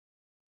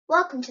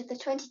Welcome to the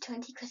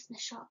 2020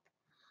 Christmas shop.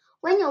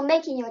 When you're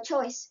making your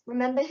choice,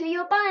 remember who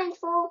you're buying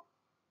for.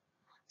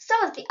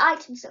 Some of the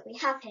items that we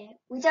have here,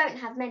 we don't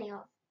have many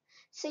of,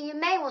 so you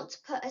may want to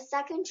put a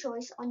second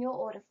choice on your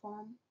order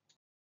form.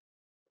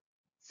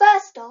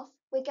 First off,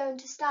 we're going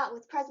to start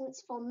with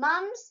presents for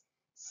mums,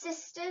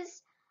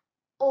 sisters,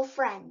 or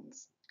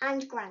friends,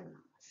 and grandmas.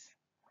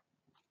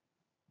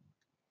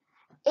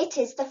 It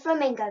is the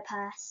flamingo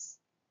purse.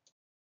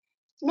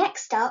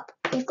 Next up,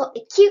 we've got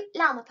the cute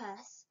llama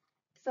purse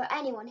for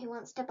anyone who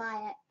wants to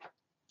buy it.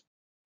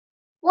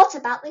 What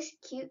about this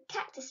cute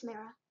cactus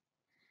mirror,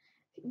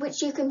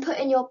 which you can put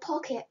in your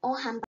pocket or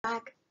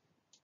handbag?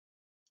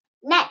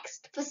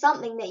 Next, for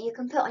something that you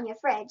can put on your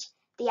fridge,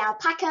 the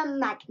alpaca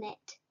magnet.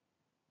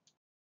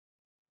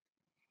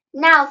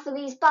 Now for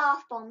these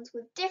bath bombs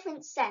with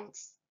different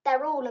scents.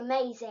 They're all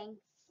amazing.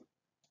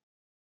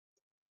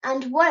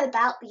 And what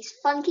about these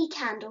funky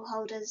candle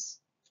holders?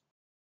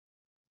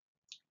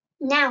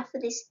 Now for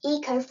this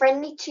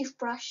eco-friendly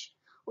toothbrush,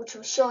 which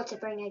will sure to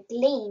bring a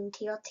gleam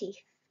to your teeth.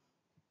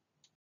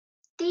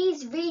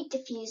 These reed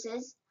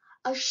diffusers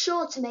are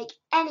sure to make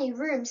any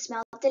room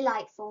smell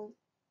delightful.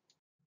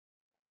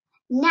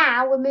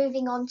 Now we're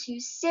moving on to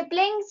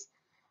siblings,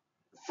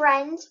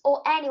 friends,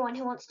 or anyone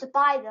who wants to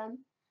buy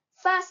them.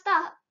 First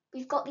up,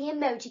 we've got the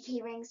emoji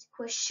keyrings,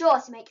 who are sure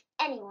to make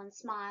anyone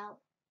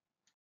smile.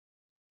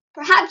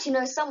 Perhaps you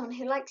know someone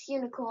who likes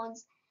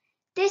unicorns.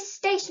 This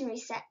stationery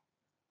set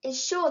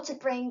is sure to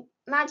bring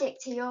magic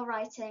to your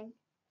writing.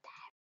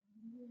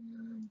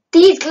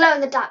 These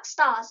glow-in-the-dark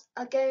stars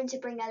are going to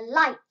bring a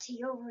light to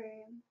your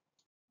room.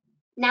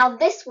 Now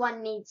this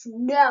one needs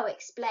no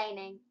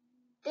explaining.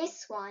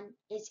 This one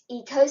is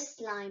Eco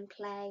Slime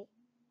Play.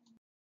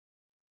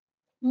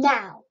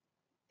 Now,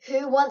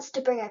 who wants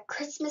to bring a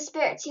Christmas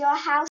spirit to your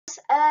house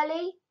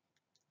early?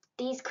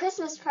 These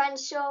Christmas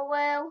friends sure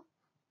will.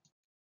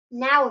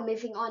 Now we're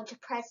moving on to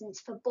presents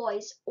for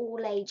boys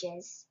all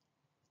ages.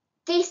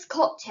 This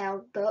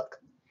cocktail book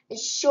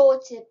is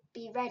sure to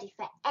be ready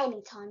for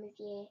any time of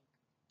year.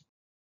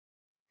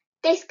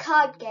 This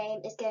card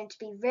game is going to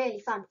be really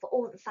fun for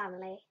all the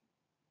family.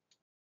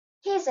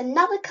 Here's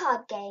another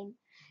card game.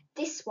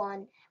 This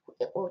one,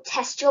 it will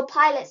test your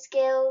pilot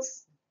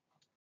skills.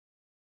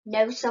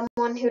 Know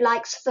someone who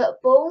likes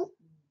football?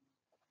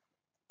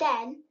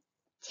 Then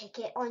tick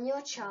it on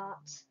your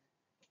chart.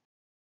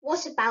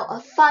 What about a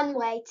fun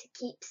way to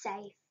keep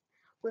safe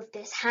with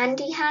this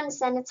handy hand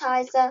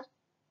sanitizer?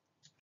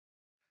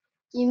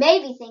 You may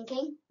be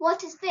thinking,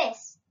 what is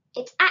this?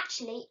 It's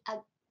actually a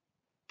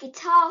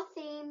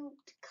guitar-themed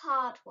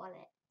card wallet.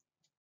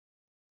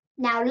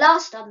 Now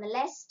last on the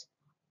list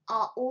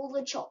are all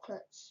the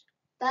chocolates.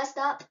 First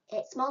up,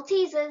 it's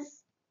Maltesers.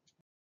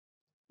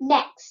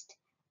 Next,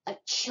 a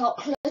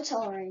chocolate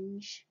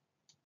orange.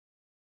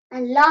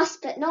 And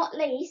last but not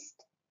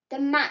least, the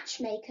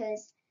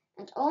matchmakers.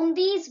 And on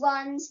these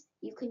ones,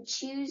 you can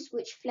choose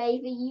which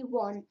flavour you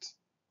want.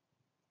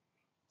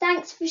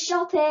 Thanks for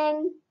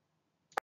shopping!